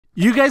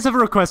You guys have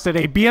requested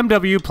a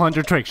BMW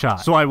plunger trick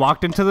shot, so I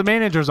walked into the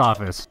manager's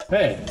office.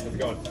 Hey, how's it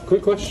going?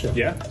 Quick question.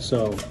 Yeah?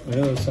 So, I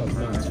know this sounds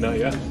nuts. No,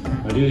 yeah.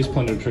 I do these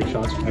plunger trick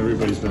shots.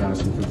 Everybody's been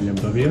asking for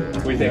BMW.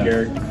 What do you think,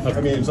 Eric?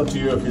 I mean, it's up to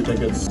you if you think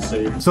it's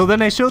safe. So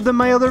then I showed them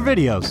my other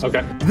videos.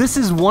 Okay. This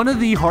is one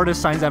of the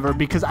hardest signs ever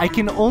because I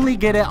can only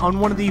get it on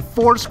one of the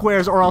 4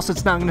 squares or else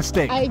it's not gonna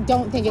stick. I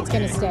don't think it's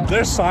gonna stick.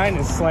 Their sign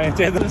is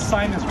slanted. This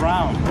sign is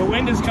round. The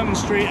wind is coming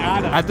straight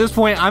at us. At this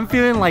point, I'm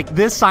feeling like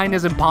this sign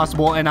is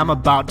impossible and I'm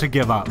about to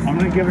give up. I'm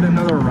gonna give it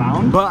another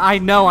round. But I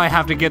know I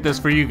have to get this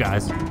for you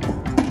guys.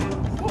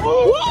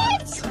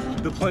 What?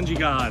 The plungy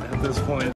god at this point.